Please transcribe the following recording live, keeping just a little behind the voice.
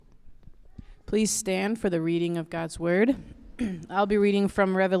Please stand for the reading of God's Word. I'll be reading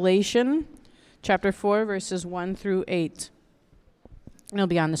from Revelation, chapter 4, verses 1 through 8. It'll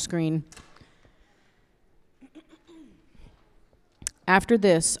be on the screen. After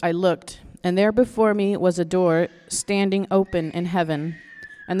this, I looked, and there before me was a door standing open in heaven.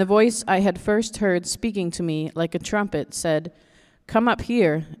 And the voice I had first heard speaking to me like a trumpet said, "Come up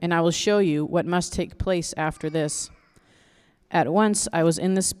here, and I will show you what must take place after this." At once I was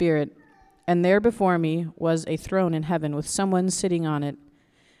in the Spirit, and there before me was a throne in heaven with someone sitting on it.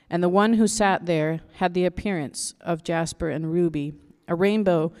 And the one who sat there had the appearance of jasper and ruby. A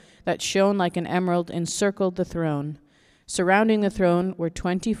rainbow that shone like an emerald encircled the throne. Surrounding the throne were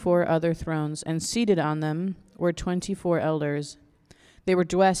 24 other thrones, and seated on them were 24 elders. They were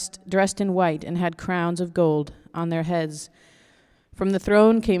dressed in white and had crowns of gold on their heads. From the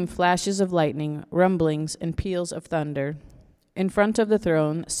throne came flashes of lightning, rumblings, and peals of thunder. In front of the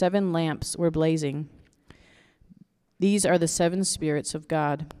throne, 7 lamps were blazing. These are the 7 spirits of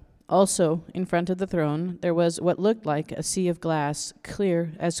God. Also, in front of the throne, there was what looked like a sea of glass,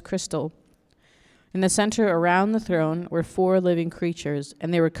 clear as crystal. In the center around the throne were 4 living creatures,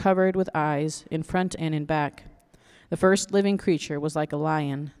 and they were covered with eyes in front and in back. The first living creature was like a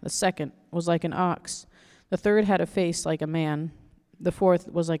lion. The second was like an ox. The third had a face like a man. The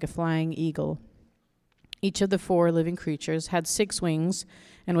fourth was like a flying eagle. Each of the 4 living creatures had 6 wings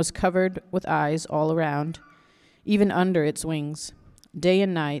and was covered with eyes all around, even under its wings. Day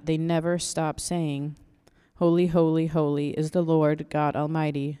and night they never stop saying, "Holy, holy, holy is the Lord God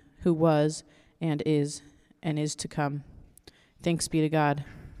Almighty, who was and is to come." Thanks be to God.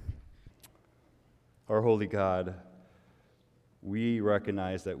 Our holy God, we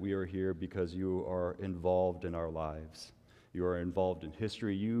recognize that we are here because you are involved in our lives. You are involved in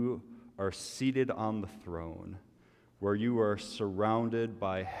history. You are seated on the throne, where you are surrounded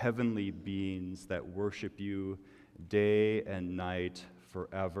by heavenly beings that worship you day and night,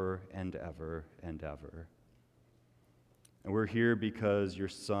 forever and ever and ever. And we're here because your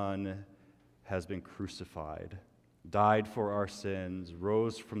Son has been crucified, died for our sins,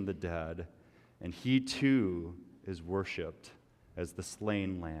 rose from the dead, and he too is worshiped as the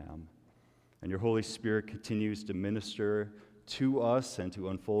slain lamb. And your Holy Spirit continues to minister to us and to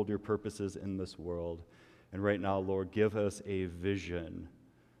unfold your purposes in this world. And right now, Lord, give us a vision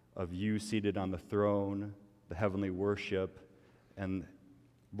of you seated on the throne, the heavenly worship, and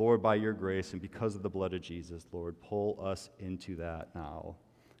Lord, by your grace and because of the blood of Jesus, Lord, pull us into that now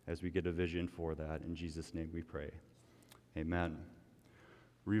as we get a vision for that. In Jesus' name we pray. Amen.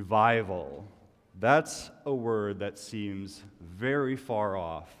 Revival. That's a word that seems very far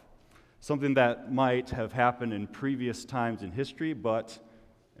off. Something that might have happened in previous times in history, but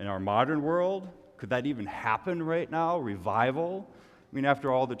in our modern world, could that even happen right now? Revival? I mean,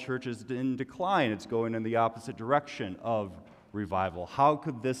 after all, the church is in decline. It's going in the opposite direction of revival. How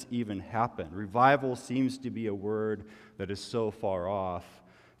could this even happen? Revival seems to be a word that is so far off.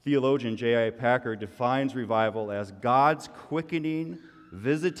 Theologian J.I. Packer defines revival as God's quickening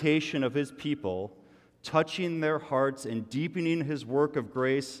visitation of his people, touching their hearts and deepening his work of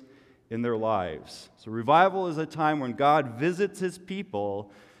grace in their lives. So revival is a time when God visits his people,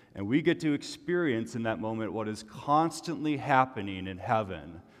 and we get to experience in that moment what is constantly happening in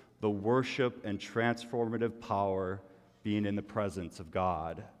heaven, the worship and transformative power being in the presence of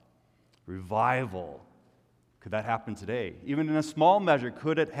God. Revival. Could that happen today? Even in a small measure,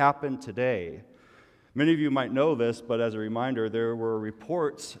 could it happen today? Many of you might know this, but as a reminder, there were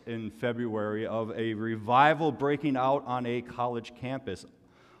reports in February of a revival breaking out on a college campus.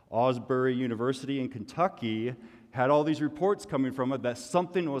 Osbury University in Kentucky had all these reports coming from it that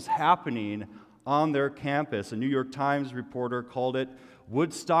something was happening on their campus. A New York Times reporter called it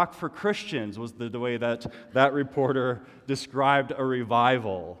Woodstock for Christians, was the way that reporter described a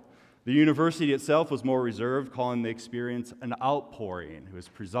revival. The university itself was more reserved, calling the experience an outpouring. It was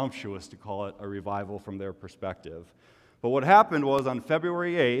presumptuous to call it a revival from their perspective. But what happened was on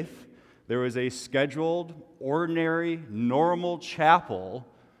February 8th, there was a scheduled, ordinary, normal chapel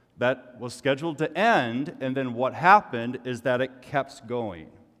that was scheduled to end, and then what happened is that it kept going.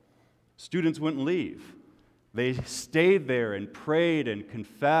 Students wouldn't leave. They stayed there and prayed and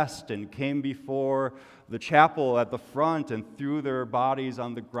confessed and came before the chapel at the front and threw their bodies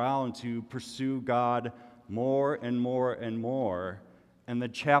on the ground to pursue God more and more and more. And the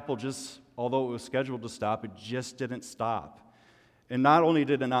chapel just, although it was scheduled to stop, it just didn't stop. And not only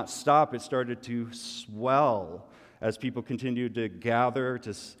did it not stop, it started to swell as people continued to gather,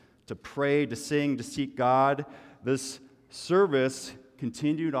 to pray, to sing, to seek God. This service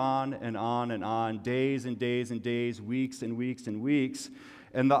continued on and on and on, days and days and days, weeks and weeks and weeks.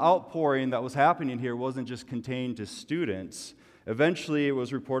 And the outpouring that was happening here wasn't just contained to students. Eventually, it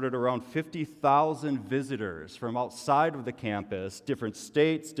was reported around 50,000 visitors from outside of the campus, different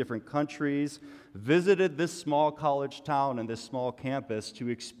states, different countries, visited this small college town and this small campus to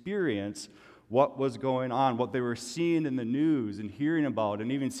experience what was going on, what they were seeing in the news and hearing about,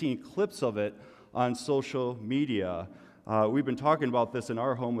 and even seeing clips of it on social media. We've been talking about this in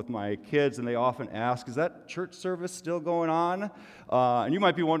our home with my kids, and they often ask, is that church service still going on? And you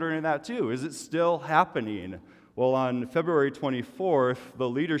might be wondering that too. Is it still happening? Well, on February 24th, the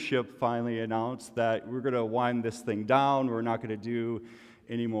leadership finally announced that we're going to wind this thing down. We're not going to do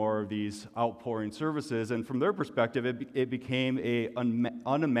any more of these outpouring services. And from their perspective, it became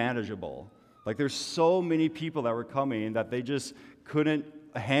unmanageable. Like, there's so many people that were coming that they just couldn't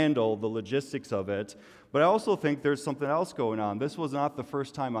handle the logistics of it. But I also think there's something else going on. This was not the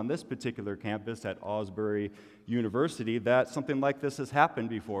first time on this particular campus at Asbury University that something like this has happened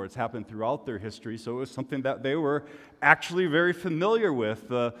before. It's happened throughout their history, so it was something that they were actually very familiar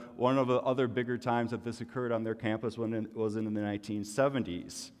with. One of the other bigger times that this occurred on their campus was in the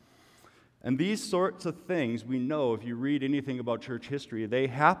 1970s. And these sorts of things, we know, if you read anything about church history, they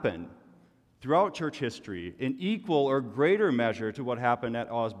happen throughout church history in equal or greater measure to what happened at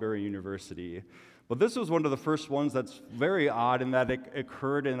Asbury University. But this was one of the first ones that's very odd in that it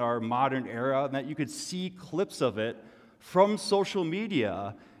occurred in our modern era, and that you could see clips of it from social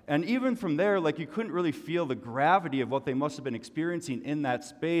media. And even from there, like, you couldn't really feel the gravity of what they must have been experiencing in that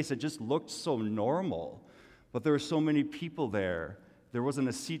space. It just looked so normal. But there were so many people there. There wasn't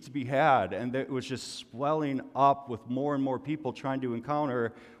a seat to be had, and it was just swelling up with more and more people trying to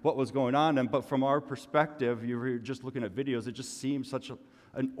encounter what was going on. But from our perspective, you were just looking at videos, it just seemed such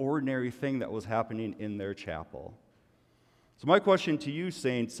an ordinary thing that was happening in their chapel. So my question to you,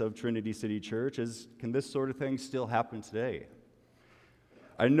 saints of Trinity City Church, is, can this sort of thing still happen today?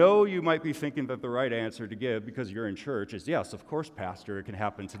 I know you might be thinking that the right answer to give, because you're in church, is yes, of course, Pastor, it can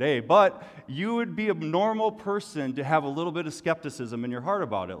happen today. But you would be a normal person to have a little bit of skepticism in your heart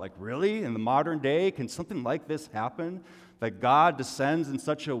about it. Like, really? In the modern day, can something like this happen? That God descends in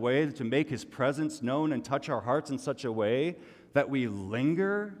such a way to make his presence known and touch our hearts in such a way that we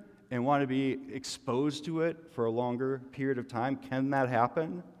linger and want to be exposed to it for a longer period of time? Can that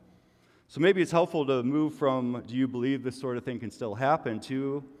happen? So maybe it's helpful to move from, do you believe this sort of thing can still happen,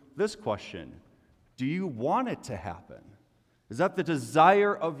 to this question: do you want it to happen? Is that the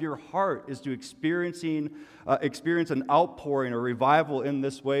desire of your heart, is to experience an outpouring or revival in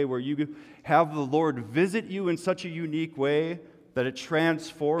this way, where you have the Lord visit you in such a unique way that it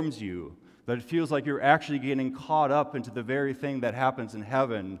transforms you, that it feels like you're actually getting caught up into the very thing that happens in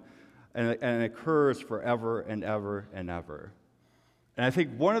heaven and occurs forever and ever and ever? And I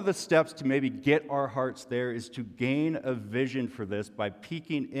think one of the steps to maybe get our hearts there is to gain a vision for this by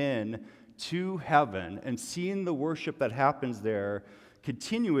peeking in to heaven and seeing the worship that happens there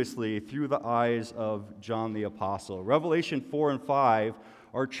continuously through the eyes of John the Apostle. Revelation 4 and 5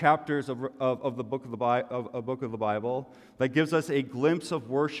 are chapters of the book of the Bible that gives us a glimpse of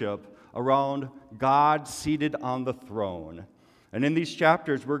worship around God seated on the throne. And in these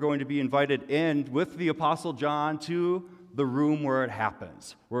chapters, we're going to be invited in with the Apostle John to the room where it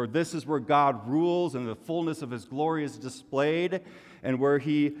happens, where this is where God rules and the fullness of his glory is displayed, and where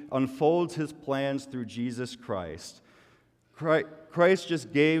he unfolds his plans through Jesus Christ. Christ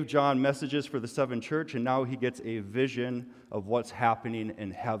just gave John messages for the seven church, and now he gets a vision of what's happening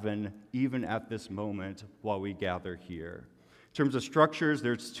in heaven, even at this moment while we gather here. In terms of structures,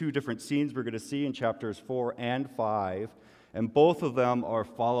 there's two different scenes we're going to see in chapters 4 and 5, and both of them are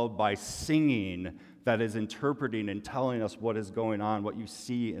followed by singing that is interpreting and telling us what is going on, what you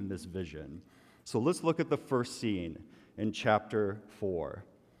see in this vision. So let's look at the first scene in chapter 4.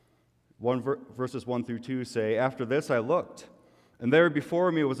 Verses 1 through 2 say, "After this I looked, and there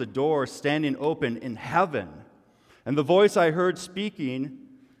before me was a door standing open in heaven. And the voice I heard speaking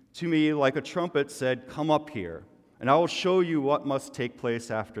to me like a trumpet said, 'Come up here, and I will show you what must take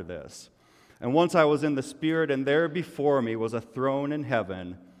place after this.' And once I was in the Spirit, and there before me was a throne in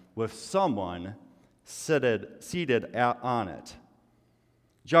heaven with someone seated on it."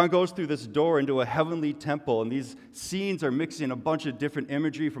 John goes through this door into a heavenly temple, and these scenes are mixing a bunch of different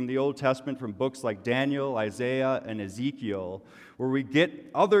imagery from the Old Testament, from books like Daniel, Isaiah, and Ezekiel, where we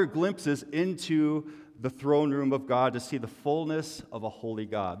get other glimpses into the throne room of God to see the fullness of a holy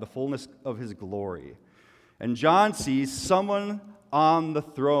God, the fullness of his glory. And John sees someone on the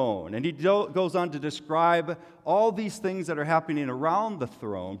throne, and he goes on to describe all these things that are happening around the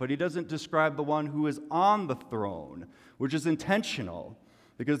throne, but he doesn't describe the one who is on the throne, which is intentional,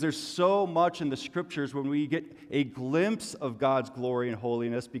 Because there's so much in the scriptures when we get a glimpse of God's glory and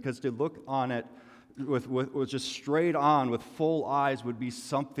holiness, because to look on it with just straight on with full eyes would be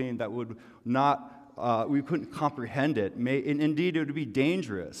something that would not, we couldn't comprehend it. And indeed, it would be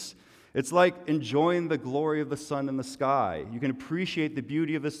dangerous. It's like enjoying the glory of the sun in the sky. You can appreciate the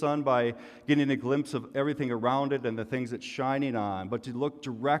beauty of the sun by getting a glimpse of everything around it and the things it's shining on, but to look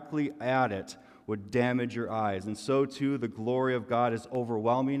directly at it would damage your eyes. And so too, the glory of God is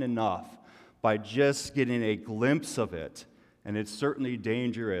overwhelming enough by just getting a glimpse of it, and it's certainly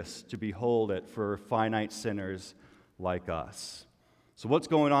dangerous to behold it for finite sinners like us. So what's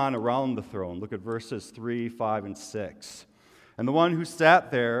going on around the throne? Look at verses 3, 5, and 6. And the one who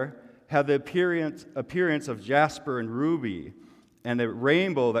sat there had the appearance of jasper and ruby, and a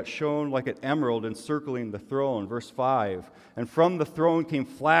rainbow that shone like an emerald encircling the throne. Verse 5, and from the throne came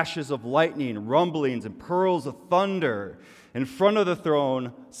flashes of lightning, rumblings, and pearls of thunder. In front of the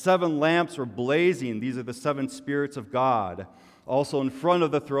throne, 7 lamps were blazing. These are the 7 spirits of God. Also in front of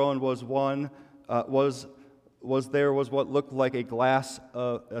the throne was what looked like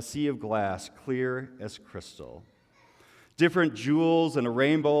a sea of glass, clear as crystal. Different jewels and a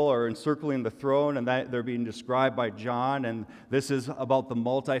rainbow are encircling the throne, and they're being described by John. And this is about the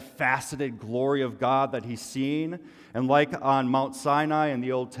multifaceted glory of God that he's seen. And like on Mount Sinai in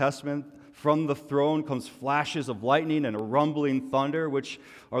the Old Testament, from the throne comes flashes of lightning and a rumbling thunder, which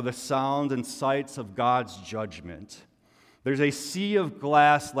are the sounds and sights of God's judgment. There's a sea of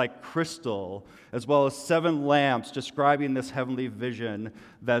glass like crystal, as well as 7 lamps describing this heavenly vision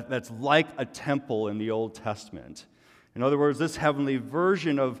that's like a temple in the Old Testament. In other words, this heavenly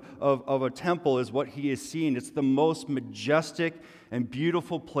version of a temple is what he is seeing. It's the most majestic and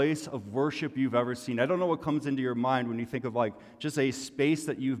beautiful place of worship you've ever seen. I don't know what comes into your mind when you think of like just a space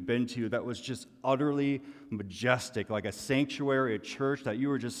that you've been to that was just utterly majestic, like a sanctuary, a church that you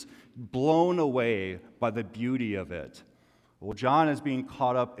were just blown away by the beauty of it. Well, John is being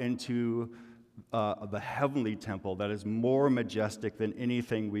caught up into the heavenly temple that is more majestic than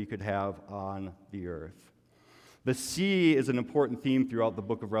anything we could have on the earth. The sea is an important theme throughout the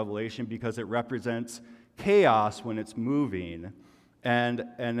book of Revelation because it represents chaos when it's moving and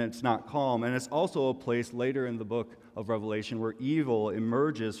it's not calm. And it's also a place later in the book of Revelation where evil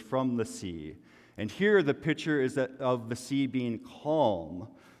emerges from the sea. And here the picture is of the sea being calm,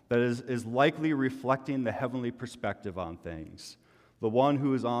 that is likely reflecting the heavenly perspective on things. The one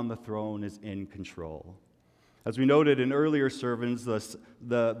who is on the throne is in control. As we noted in earlier sermons,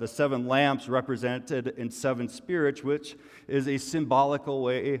 the 7 lamps represented in 7 spirits, which is a symbolical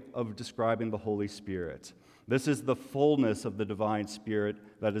way of describing the Holy Spirit. This is the fullness of the divine Spirit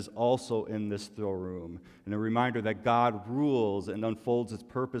that is also in this throne room, and a reminder that God rules and unfolds his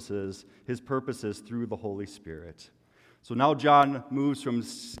purposes through the Holy Spirit. So now John moves from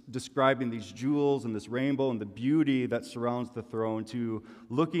describing these jewels and this rainbow and the beauty that surrounds the throne to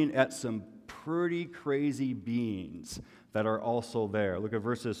looking at some pretty crazy beings that are also there. Look at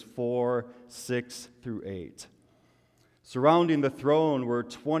verses 4, 6 through 8. Surrounding the throne were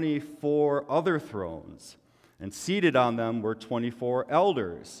 24 other thrones, and seated on them were 24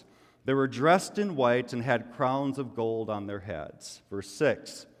 elders. They were dressed in white and had crowns of gold on their heads. Verse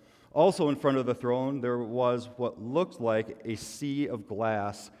 6. Also in front of the throne there was what looked like a sea of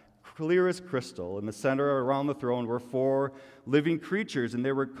glass, clear as crystal. In the center around the throne were 4 living creatures, and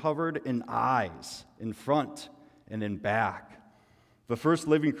they were covered in eyes, in front and in back. The first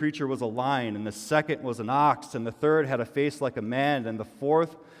living creature was a lion, and the second was an ox, and the third had a face like a man, and the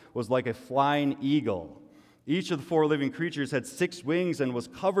fourth was like a flying eagle. Each of the 4 living creatures had 6 wings and was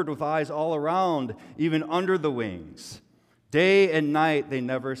covered with eyes all around, even under the wings. Day and night they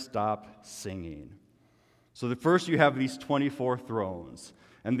never stopped singing. So first you have these 24 thrones.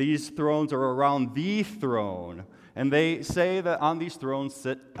 And these thrones are around the throne. And they say that on these thrones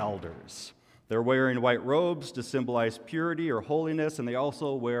sit elders. They're wearing white robes to symbolize purity or holiness, and they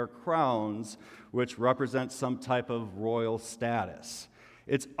also wear crowns, which represent some type of royal status.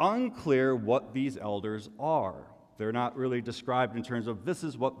 It's unclear what these elders are. They're not really described in terms of this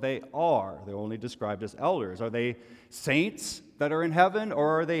is what they are. They're only described as elders. Are they saints that are in heaven,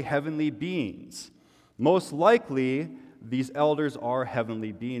 or are they heavenly beings? Most likely, these elders are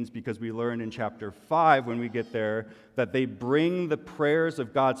heavenly beings because we learn in chapter 5 when we get there that they bring the prayers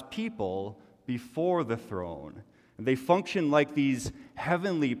of God's people before the throne. And they function like these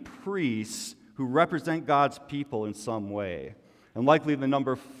heavenly priests who represent God's people in some way. And likely the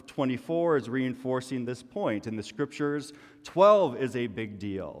number 24 is reinforcing this point. In the scriptures, 12 is a big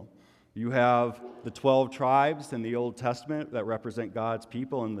deal. You have the 12 tribes in the Old Testament that represent God's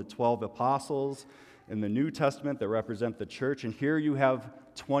people and the 12 apostles. in the New Testament that represent the church, and here you have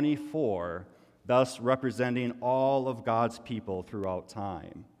 24, thus representing all of God's people throughout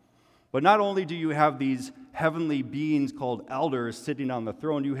time. But not only do you have these heavenly beings called elders sitting on the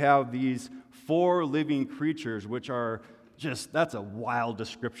throne, you have these 4 living creatures, which are that's a wild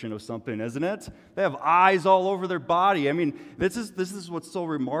description of something, isn't it? They have eyes all over their body. I mean, this is what's so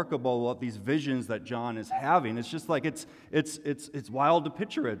remarkable about these visions that John is having. It's just like it's wild to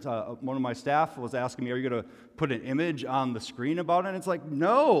picture it. One of my staff was asking me, "Are you going to put an image on the screen about it?" And it's like,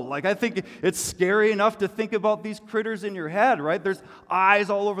 no. Like, I think it's scary enough to think about these critters in your head, right? There's eyes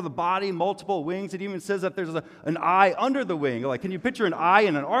all over the body, multiple wings. It even says that there's an eye under the wing. Like, can you picture an eye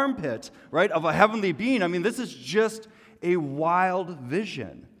in an armpit, right, of a heavenly being? I mean, this is just a wild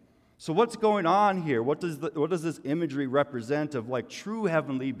vision. So what's going on here? What does this imagery represent of like true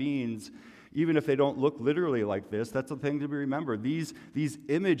heavenly beings, even if they don't look literally like this? That's the thing to remember. These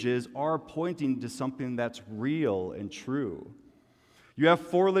images are pointing to something that's real and true. You have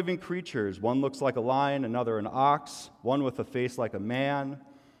 4 living creatures. One looks like a lion, another an ox, one with a face like a man,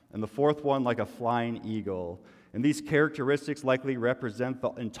 and the 4th one like a flying eagle. And these characteristics likely represent the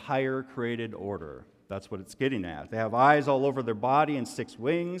entire created order. That's what it's getting at. They have eyes all over their body and 6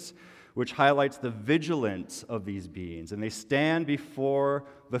 wings, which highlights the vigilance of these beings. And they stand before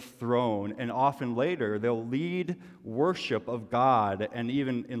the throne, and often later they'll lead worship of God, and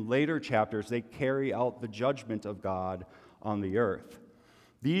even in later chapters they carry out the judgment of God on the earth.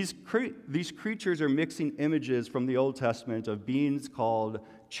 These creatures are mixing images from the Old Testament of beings called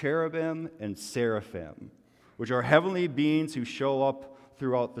cherubim and seraphim, which are heavenly beings who show up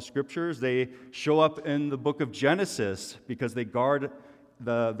throughout the scriptures. They show up in the book of Genesis because they guard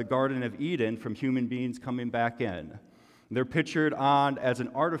the Garden of Eden from human beings coming back in. They're pictured as an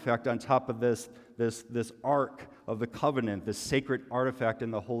artifact on top of this Ark of the Covenant, this sacred artifact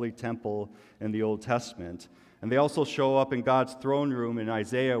in the Holy Temple in the Old Testament. And they also show up in God's throne room in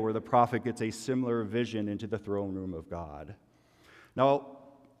Isaiah, where the prophet gets a similar vision into the throne room of God. Now,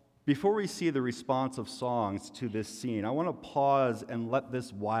 before we see the responsive songs to this scene, I want to pause and let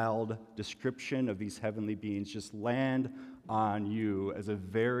this wild description of these heavenly beings just land on you as a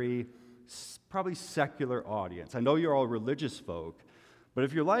very, probably secular audience. I know you're all religious folk, but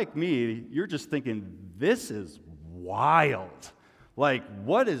if you're like me, you're just thinking, this is wild. Like,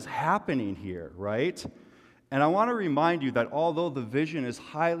 what is happening here, right? And I want to remind you that although the vision is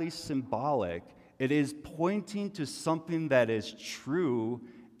highly symbolic, it is pointing to something that is true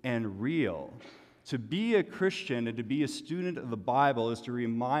and real. To be a Christian and to be a student of the Bible is to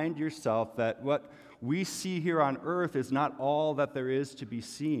remind yourself that what we see here on earth is not all that there is to be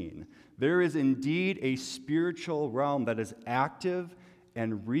seen. There is indeed a spiritual realm that is active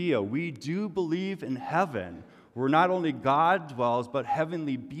and real. We do believe in heaven, where not only God dwells, but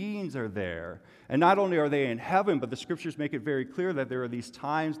heavenly beings are there. And not only are they in heaven, but the scriptures make it very clear that there are these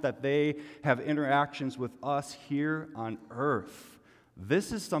times that they have interactions with us here on earth.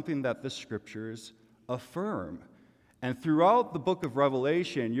 This is something that the scriptures affirm. And throughout the book of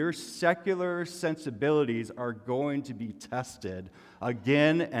Revelation, your secular sensibilities are going to be tested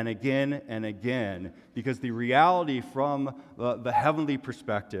again and again and again, because the reality from the heavenly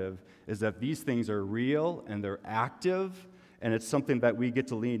perspective is that these things are real and they're active, and it's something that we get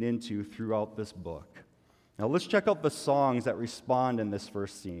to lean into throughout this book. Now let's check out the songs that respond in this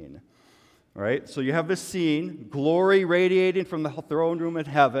first scene. All right, so you have this scene, glory radiating from the throne room in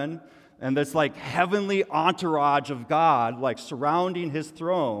heaven, and this like heavenly entourage of God like surrounding his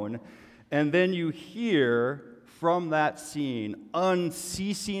throne. And then you hear from that scene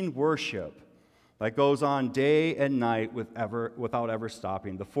unceasing worship that goes on day and night without ever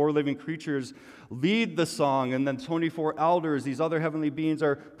stopping. The 4 living creatures lead the song, and then 24 elders, these other heavenly beings,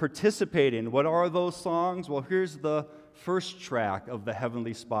 are participating. What are those songs? Well, here's the first track of the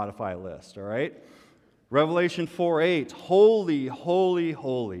heavenly Spotify list, all right? Revelation 4:8, holy, holy,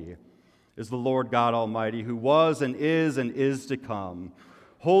 holy is the Lord God Almighty, who was and is to come.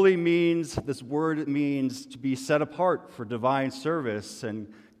 Holy means, this word means to be set apart for divine service,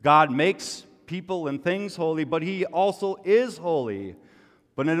 and God makes people and things holy, but he also is holy,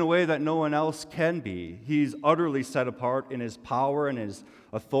 but in a way that no one else can be. He's utterly set apart in his power and his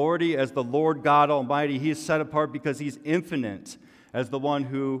authority as the Lord God Almighty. He is set apart because he's infinite as the one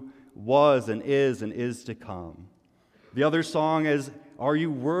who was and is to come. The other song is,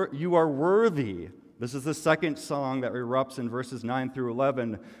 You are worthy. This is the second song that erupts in verses 9 through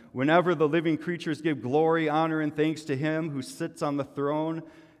 11. Whenever the living creatures give glory, honor, and thanks to him who sits on the throne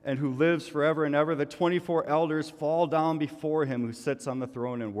and who lives forever and ever, the 24 elders fall down before him who sits on the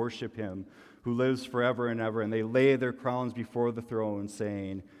throne and worship him who lives forever and ever. And they lay their crowns before the throne,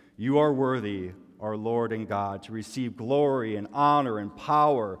 saying, You are worthy, our Lord and God, to receive glory and honor and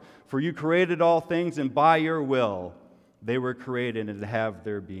power. For you created all things, and by your will they were created and have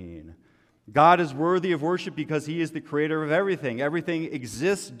their being. God is worthy of worship because he is the creator of everything. Everything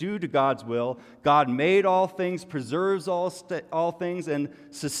exists due to God's will. God made all things, preserves all things, and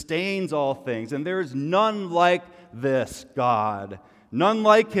sustains all things. And there is none like this God. None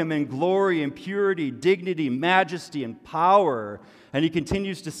like him in glory and purity, dignity, majesty, and power. And he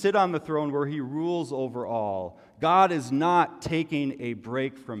continues to sit on the throne where he rules over all. God is not taking a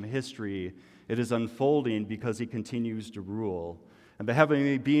break from history. It is unfolding because he continues to rule. And the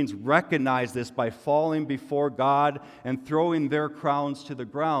heavenly beings recognize this by falling before God and throwing their crowns to the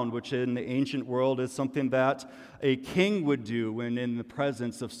ground, which in the ancient world is something that a king would do when in the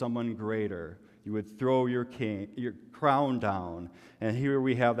presence of someone greater. You would throw your crown down. And here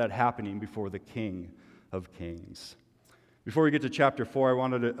we have that happening before the King of Kings. Before we get to chapter 4,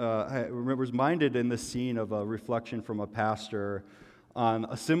 I was reminded in this scene of a reflection from a pastor on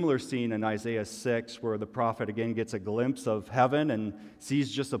a similar scene in Isaiah 6, where the prophet again gets a glimpse of heaven and sees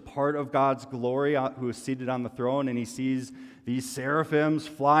just a part of God's glory who is seated on the throne, and he sees these seraphims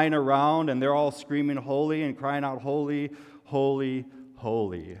flying around, and they're all screaming holy and crying out, holy, holy,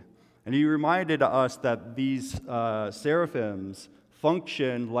 holy. And he reminded us that these seraphims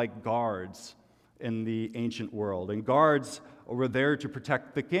function like guards in the ancient world, and guards were there to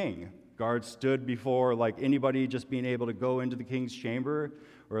protect the king. Guards stood before like anybody just being able to go into the king's chamber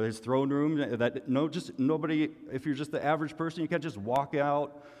or his throne room. Nobody, if you're just the average person, you can't just walk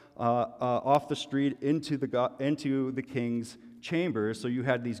out off the street into the king's chamber. So you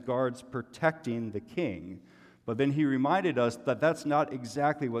had these guards protecting the king. But then he reminded us that that's not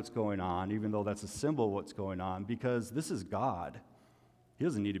exactly what's going on, even though that's a symbol of what's going on, because this is God. He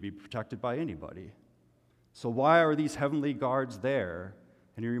doesn't need to be protected by anybody. So why are these heavenly guards there?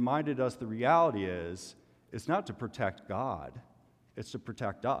 And he reminded us the reality is, it's not to protect God, it's to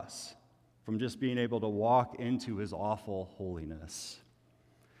protect us from just being able to walk into his awful holiness.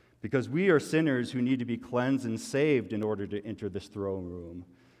 Because we are sinners who need to be cleansed and saved in order to enter this throne room.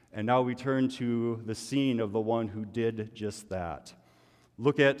 And now we turn to the scene of the one who did just that.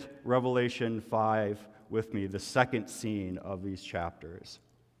 Look at Revelation 5 with me, the second scene of these chapters.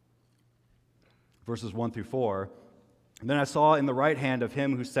 Verses 1 through 4. And then I saw in the right hand of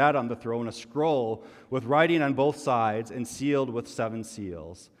him who sat on the throne a scroll with writing on both sides and sealed with 7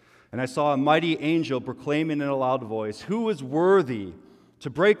 seals. And I saw a mighty angel proclaiming in a loud voice, "Who is worthy to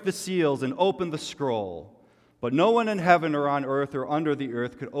break the seals and open the scroll?" But no one in heaven or on earth or under the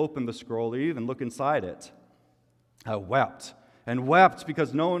earth could open the scroll or even look inside it. I wept and wept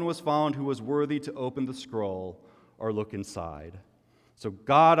because no one was found who was worthy to open the scroll or look inside. So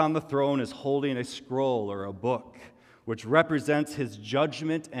God on the throne is holding a scroll or a book, which represents his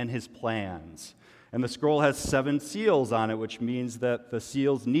judgment and his plans. And the scroll has 7 seals on it, which means that the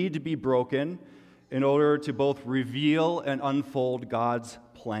seals need to be broken in order to both reveal and unfold God's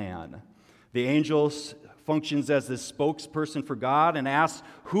plan. The angel functions as this spokesperson for God and asks,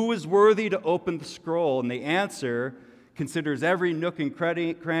 who is worthy to open the scroll? And the answer considers every nook and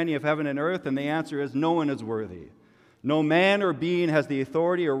cranny of heaven and earth, and the answer is no one is worthy. No man or being has the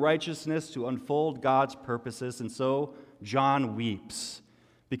authority or righteousness to unfold God's purposes, and so John weeps.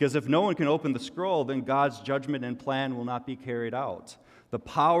 Because if no one can open the scroll, then God's judgment and plan will not be carried out. The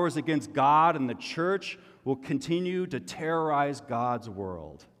powers against God and the church will continue to terrorize God's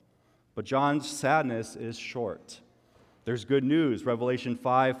world. But John's sadness is short. There's good news, Revelation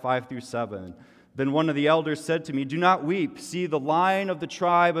 5 through 7. Then one of the elders said to me, "Do not weep. See, the Lion of the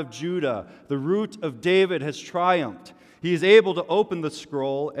tribe of Judah, the Root of David, has triumphed. He is able to open the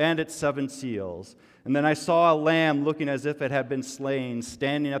scroll and its 7 seals." And then I saw a lamb looking as if it had been slain,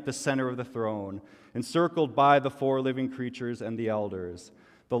 standing at the center of the throne, encircled by the 4 living creatures and the elders.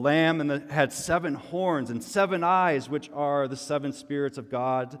 The lamb had 7 horns and 7 eyes, which are the 7 spirits of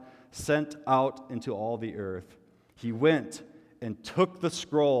God sent out into all the earth. He went and took the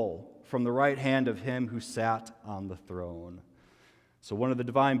scroll from the right hand of him who sat on the throne. So one of the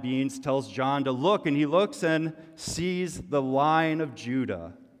divine beings tells John to look, and he looks and sees the Lion of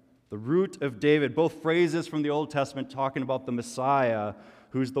Judah, the Root of David, both phrases from the Old Testament talking about the Messiah,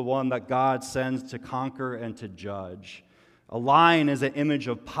 who's the one that God sends to conquer and to judge. A lion is an image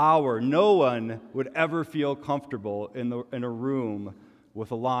of power. No one would ever feel comfortable in a room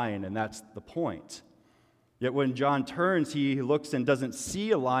with a lion, and that's the point. Yet when John turns, he looks and doesn't see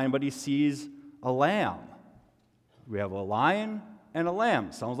a lion, but he sees a lamb. We have a lion and a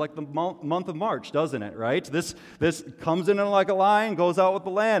lamb. Sounds like the month of March, doesn't it, right? This comes in like a lion, goes out with the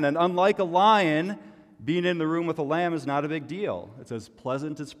lamb. And unlike a lion, being in the room with a lamb is not a big deal. It's as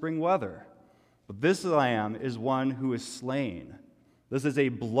pleasant as spring weather. But this lamb is one who is slain. This is a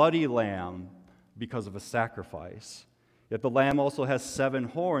bloody lamb because of a sacrifice. Yet the lamb also has 7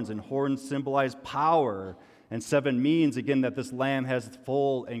 horns, and horns symbolize power, and 7 means, again, that this lamb has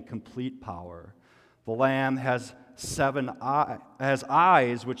full and complete power. The lamb has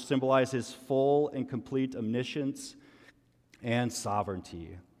eyes, which symbolize his full and complete omniscience and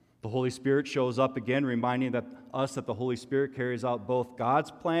sovereignty. The Holy Spirit shows up again, reminding us that the Holy Spirit carries out both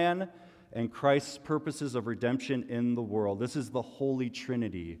God's plan and Christ's purposes of redemption in the world. This is the Holy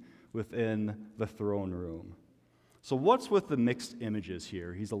Trinity within the throne room. So what's with the mixed images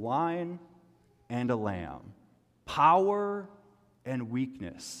here? He's a lion and a lamb. Power and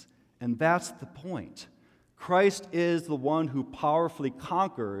weakness. And that's the point. Christ is the one who powerfully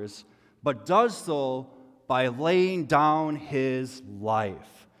conquers, but does so by laying down his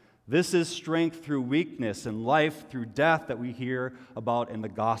life. This is strength through weakness and life through death that we hear about in the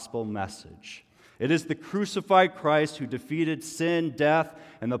gospel message. It is the crucified Christ who defeated sin, death,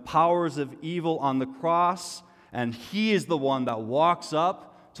 and the powers of evil on the cross, and he is the one that walks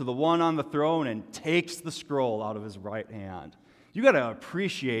up to the one on the throne and takes the scroll out of his right hand. You got to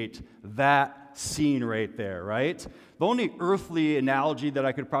appreciate that scene right there, right? The only earthly analogy that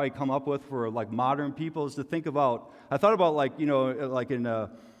I could probably come up with for like modern people is to think about, I thought about like in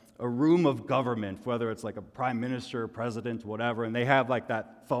a room of government, whether it's like a prime minister, president, whatever, and they have like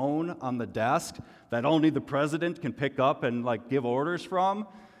that phone on the desk that only the president can pick up and like give orders from.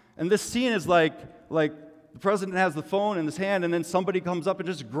 And this scene is like the president has the phone in his hand, and then somebody comes up and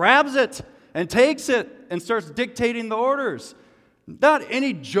just grabs it and takes it and starts dictating the orders. Not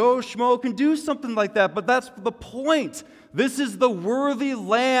any Joe Schmo can do something like that, but that's the point. This is the worthy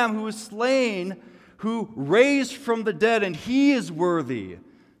Lamb who is slain, who raised from the dead, and he is worthy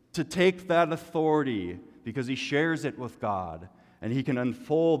to take that authority because he shares it with God, and he can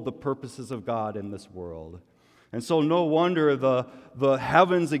unfold the purposes of God in this world. And so no wonder the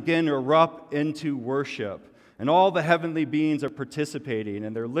heavens again erupt into worship. And all the heavenly beings are participating,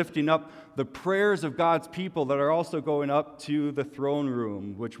 and they're lifting up the prayers of God's people that are also going up to the throne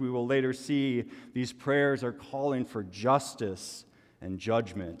room, which we will later see these prayers are calling for justice and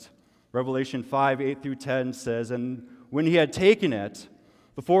judgment. Revelation 5:8-10 says, "And when he had taken it,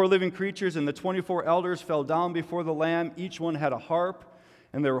 the 4 living creatures and the 24 elders fell down before the Lamb. Each one had a harp,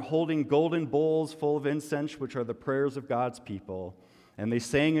 and they were holding golden bowls full of incense, which are the prayers of God's people. And they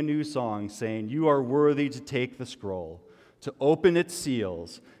sang a new song, saying, 'You are worthy to take the scroll, to open its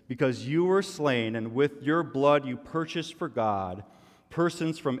seals, because you were slain, and with your blood you purchased for God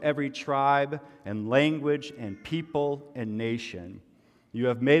persons from every tribe and language and people and nation. You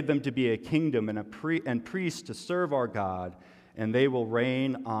have made them to be a kingdom and priests to serve our God, and they will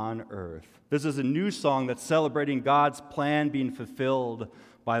reign on earth.'" This is a new song that's celebrating God's plan being fulfilled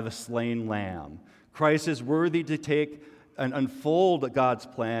by the slain Lamb. Christ is worthy to take and unfold God's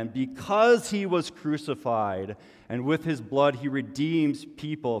plan because he was crucified, and with his blood he redeems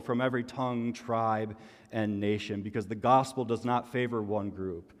people from every tongue, tribe, and nation, because the gospel does not favor one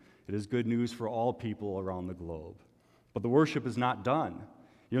group. It is good news for all people around the globe. But the worship is not done.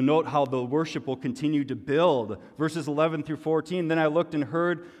 You'll note how the worship will continue to build. Verses 11-14, "Then I looked and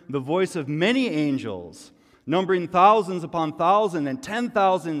heard the voice of many angels, numbering thousands upon thousands and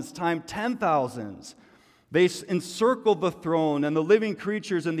 10,000s times 10,000s. They encircled the throne and the living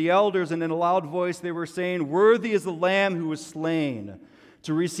creatures and the elders, and in a loud voice they were saying, 'Worthy is the Lamb who was slain,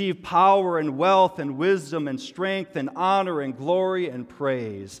 to receive power and wealth and wisdom and strength and honor and glory and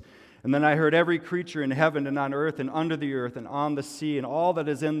praise.' And then I heard every creature in heaven and on earth and under the earth and on the sea and all that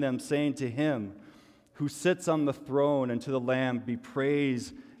is in them saying to him who sits on the throne and to the Lamb be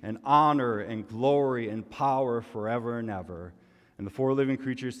praise and honor and glory and power forever and ever." And the 4 living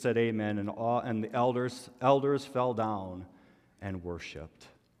creatures said amen, and the elders fell down and worshiped.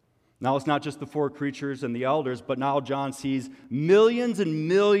 Now it's not just the 4 creatures and the elders, but now John sees millions and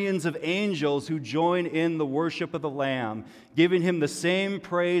millions of angels who join in the worship of the Lamb, giving him the same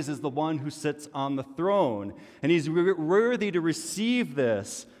praise as the one who sits on the throne. And he's worthy to receive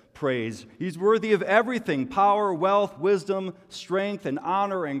this praise. He's worthy of everything: power, wealth, wisdom, strength, and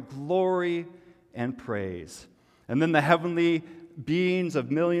honor, and glory, and praise. And then the heavenly beings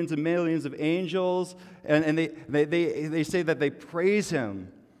of millions and millions of angels, and they say that they praise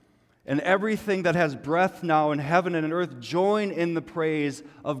him. And everything that has breath now in heaven and on earth join in the praise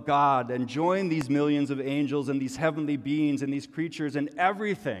of God, and join these millions of angels and these heavenly beings and these creatures and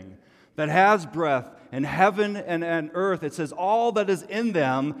everything that has breath in heaven and on earth. It says all that is in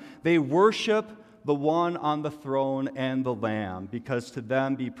them, they worship the one on the throne and the Lamb, because to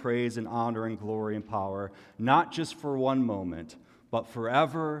them be praise and honor and glory and power, not just for one moment, but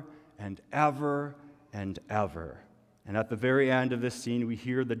forever and ever and ever. And at the very end of this scene, we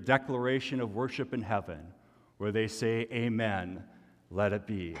hear the declaration of worship in heaven, where they say, "Amen, let it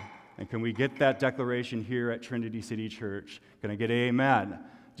be." And can we get that declaration here at Trinity City Church? Can I get amen?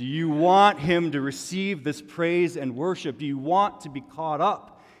 Do you want him to receive this praise and worship? Do you want to be caught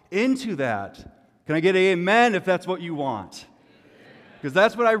up into that? Can I get amen if that's what you want? Because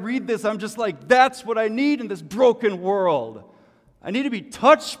that's what I read this, I'm just like, that's what I need in this broken world. I need to be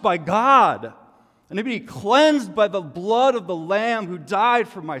touched by God. I need to be cleansed by the blood of the Lamb who died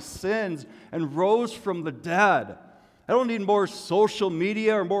for my sins and rose from the dead. I don't need more social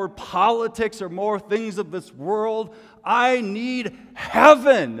media or more politics or more things of this world. I need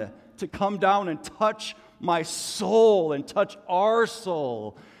heaven to come down and touch my soul and touch our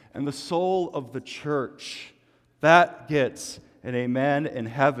soul and the soul of the church. That gets an amen in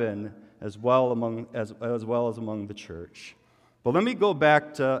heaven as well as among the church. But let me go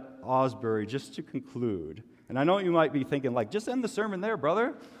back to Osbury just to conclude. And I know you might be thinking, like, just end the sermon there,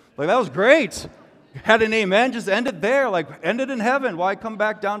 brother. Like, that was great. Had an amen, just end it there. Like, end it in heaven. Why come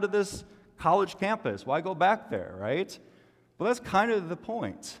back down to this college campus? Why go back there, right? Well, that's kind of the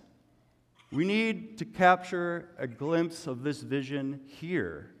point. We need to capture a glimpse of this vision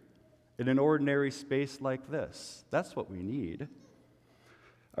here in an ordinary space like this. That's what we need.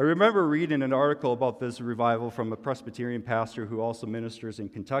 I remember reading an article about this revival from a Presbyterian pastor who also ministers in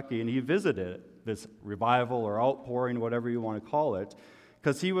Kentucky, and he visited this revival or outpouring, whatever you want to call it,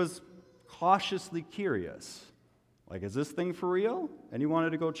 because he was cautiously curious. Like, is this thing for real? And he wanted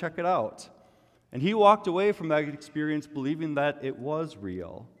to go check it out. And he walked away from that experience believing that it was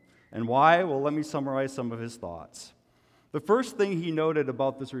real. And why? Well, let me summarize some of his thoughts. The first thing he noted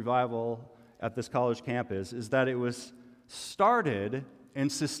about this revival at this college campus is that it was started and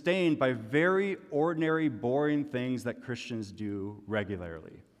sustained by very ordinary, boring things that Christians do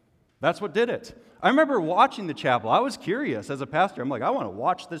regularly. That's what did it. I remember watching the chapel. I was curious as a pastor. I'm like, I want to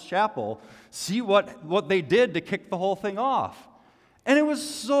watch this chapel, see what they did to kick the whole thing off. And it was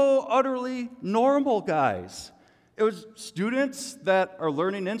so utterly normal, guys. It was students that are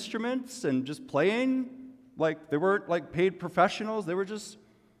learning instruments and just playing. Like, they weren't like paid professionals. They were just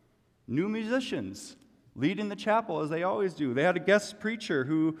new musicians leading the chapel as they always do. They had a guest preacher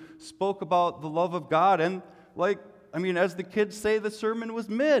who spoke about the love of God. And as the kids say, the sermon was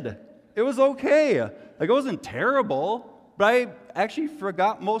mid. It was okay. Like, it wasn't terrible, but I actually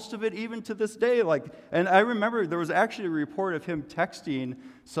forgot most of it even to this day. And I remember there was actually a report of him texting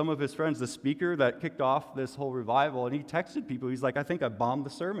some of his friends, the speaker that kicked off this whole revival, and he texted people. He's like, I think I bombed the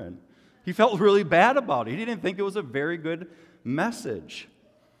sermon. He felt really bad about it. He didn't think it was a very good message.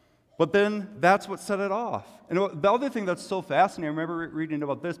 But then that's what set it off. And the other thing that's so fascinating, I remember reading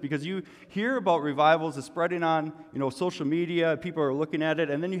about this, because you hear about revivals is spreading on, social media, people are looking at it,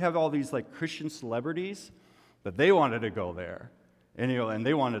 and then you have all these like Christian celebrities that they wanted to go there, and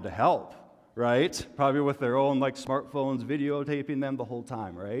they wanted to help, right? Probably with their own like smartphones, videotaping them the whole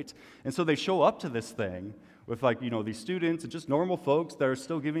time, right? And so they show up to this thing with these students and just normal folks that are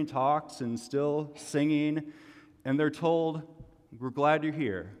still giving talks and still singing, and they're told, "We're glad you're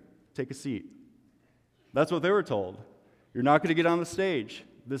here. Take a seat." That's what they were told. You're not going to get on the stage.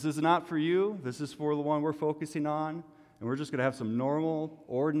 This is not for you. This is for the one we're focusing on. And we're just going to have some normal,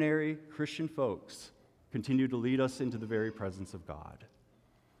 ordinary Christian folks continue to lead us into the very presence of God.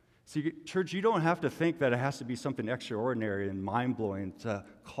 See, church, you don't have to think that it has to be something extraordinary and mind-blowing to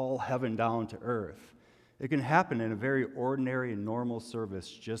call heaven down to earth. It can happen in a very ordinary and normal service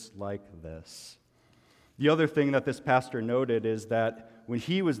just like this. The other thing that this pastor noted is that when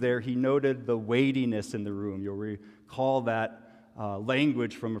he was there, he noted the weightiness in the room. You'll recall that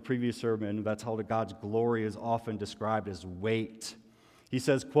language from a previous sermon. That's how God's glory is often described as weight. He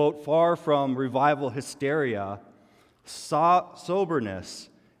says, quote, "Far from revival hysteria, soberness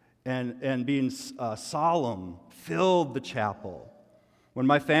and being solemn filled the chapel. When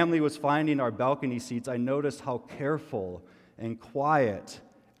my family was finding our balcony seats, I noticed how careful and quiet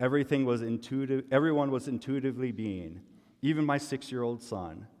everyone was intuitively being. Even my 6-year-old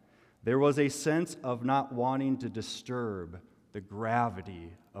son. There was a sense of not wanting to disturb the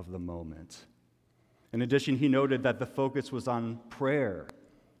gravity of the moment." In addition, he noted that the focus was on prayer,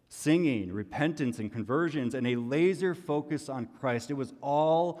 singing, repentance, and conversions, and a laser focus on Christ. It was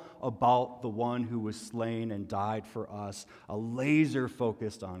all about the one who was slain and died for us, a laser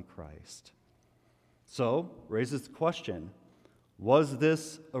focused on Christ. So, raises the question, was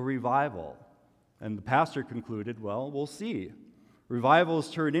this a revival? And the pastor concluded, well, we'll see. Revivals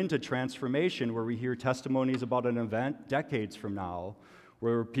turn into transformation, where we hear testimonies about an event decades from now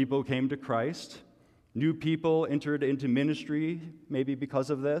where people came to Christ, New people entered into ministry, maybe because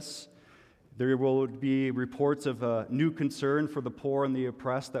of this. There will be reports of a new concern for the poor and the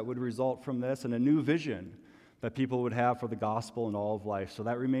oppressed that would result from this, and a new vision that people would have for the gospel and all of life. So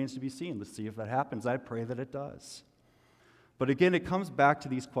that remains to be seen. Let's see if that happens. I pray that it does. But again, it comes back to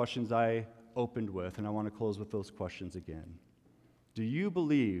these questions I opened with, and I want to close with those questions again. Do you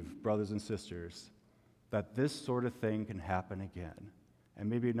believe, brothers and sisters, that this sort of thing can happen again? And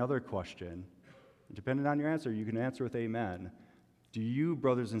maybe another question, depending on your answer, you can answer with amen. Do you,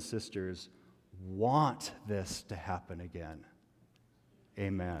 brothers and sisters, want this to happen again?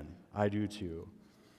 Amen. I do too.